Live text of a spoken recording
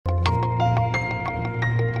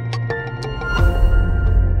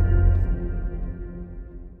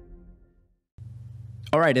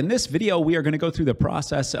right, in this video, we are going to go through the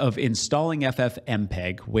process of installing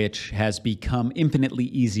FFmpeg, which has become infinitely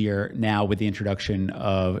easier now with the introduction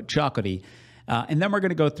of Chocolatey. And then we're going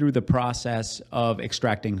to go through the process of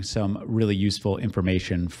extracting some really useful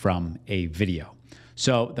information from a video.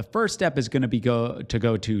 So the first step is going to be go to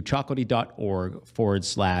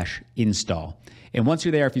chocolatey.org/install. And once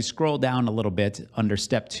you're there, if you scroll down a little bit under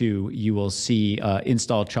step 2, you will see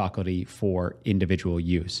install Chocolatey for individual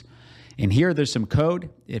use. And here there's some code.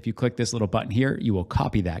 If you click this little button here, you will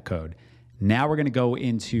copy that code. Now we're going to go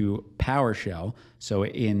into PowerShell. So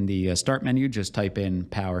in the start menu, just type in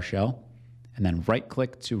PowerShell and then right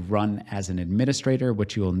click to run as an administrator,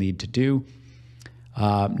 which you will need to do.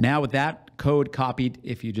 Now with that code copied,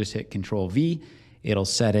 if you just hit Control V, it'll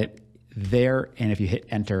set it there. And if you hit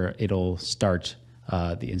enter, it'll start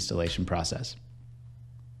the installation process.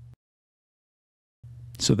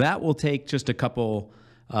 So that will take just a couple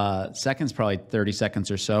seconds, probably 30 seconds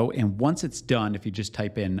or so. And once it's done, if you just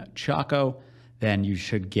type in Choco, then you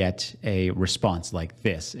should get a response like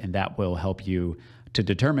this. And that will help you to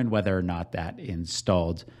determine whether or not that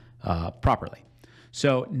installed properly.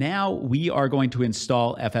 So now we are going to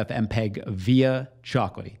install FFmpeg via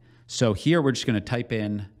Chocolatey. So here we're just going to type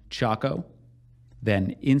in Choco,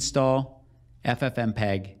 then install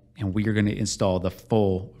FFmpeg, and we are going to install the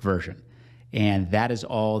full version. And that is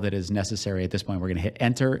all that is necessary at this point. We're going to hit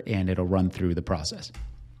enter and it'll run through the process.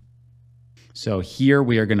 So here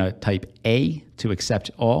we are going to type A to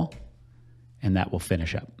accept all, and that will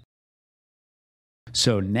finish up.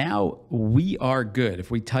 So now we are good.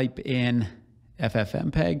 If we type in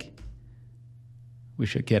FFmpeg, we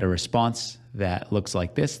should get a response that looks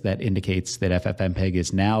like this, that indicates that FFmpeg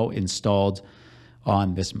is now installed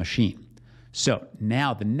on this machine. So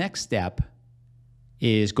now the next step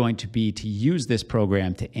is going to be to use this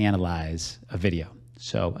program to analyze a video.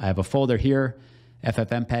 So I have a folder here,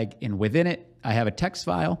 FFmpeg, and within it, I have a text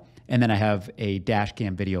file, and then I have a dash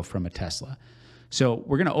cam video from a Tesla. So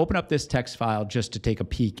we're gonna open up this text file just to take a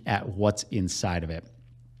peek at what's inside of it.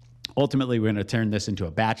 Ultimately, we're going to turn this into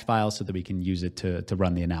a batch file so that we can use it to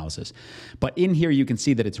run the analysis. But in here, you can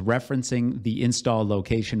see that it's referencing the install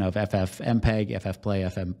location of FFmpeg,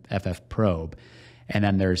 FFplay, FFprobe. And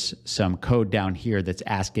then there's some code down here that's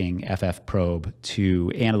asking FFprobe to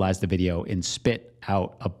analyze the video and spit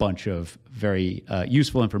out a bunch of very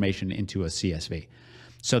useful information into a CSV.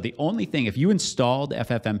 So the only thing, if you installed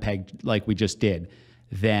FFmpeg like we just did,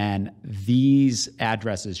 then these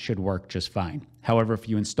addresses should work just fine. However, if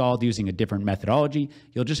you installed using a different methodology,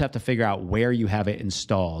 you'll just have to figure out where you have it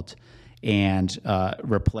installed and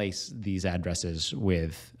replace these addresses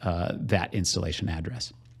with that installation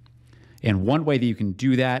address. And one way that you can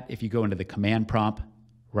do that, if you go into the command prompt,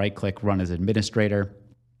 right-click Run as Administrator,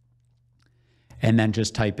 and then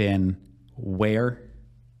just type in where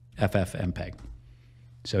FFmpeg.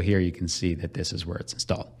 So here you can see that this is where it's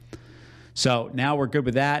installed. So now we're good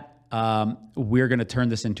with that. We're going to turn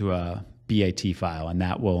this into a BAT file, and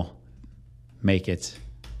that will make it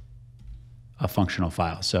a functional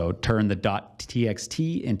file. So turn the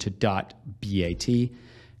 .txt into .bat, and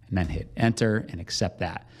then hit enter and accept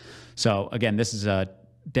that. So again, this is a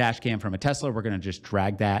dash cam from a Tesla. We're going to just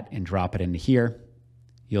drag that and drop it into here.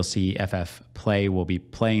 You'll see FFplay will be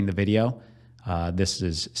playing the video. This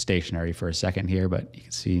is stationary for a second here, but you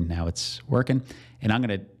can see now it's working. And I'm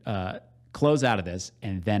going to close out of this,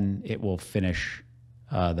 and then it will finish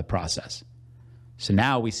the process. So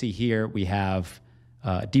now we see here we have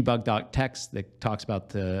debug.txt that talks about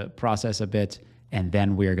the process a bit, and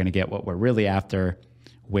then we are going to get what we're really after,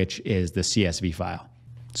 which is the CSV file.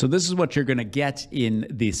 So this is what you're going to get in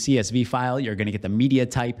the CSV file. You're going to get the media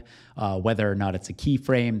type, whether or not it's a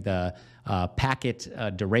keyframe, the packet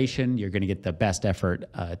duration. You're going to get the best effort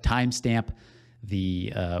timestamp,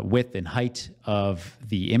 the width and height of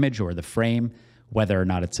the image or the frame, whether or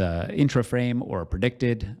not it's an intra frame or a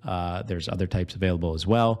predicted. There's other types available as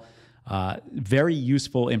well. Very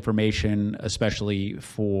useful information, especially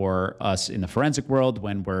for us in the forensic world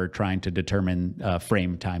when we're trying to determine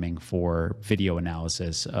frame timing for video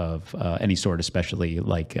analysis of any sort, especially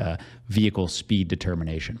like vehicle speed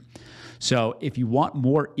determination. So if you want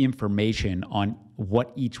more information on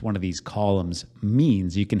what each one of these columns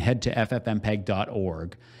means, you can head to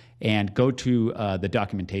FFmpeg.org and go to the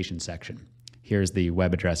documentation section. Here's the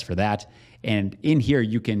web address for that. And in here,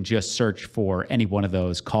 you can just search for any one of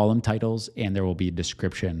those column titles, and there will be a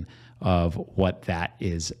description of what that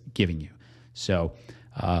is giving you. So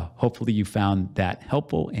hopefully you found that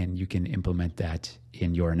helpful, and you can implement that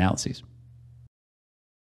in your analyses.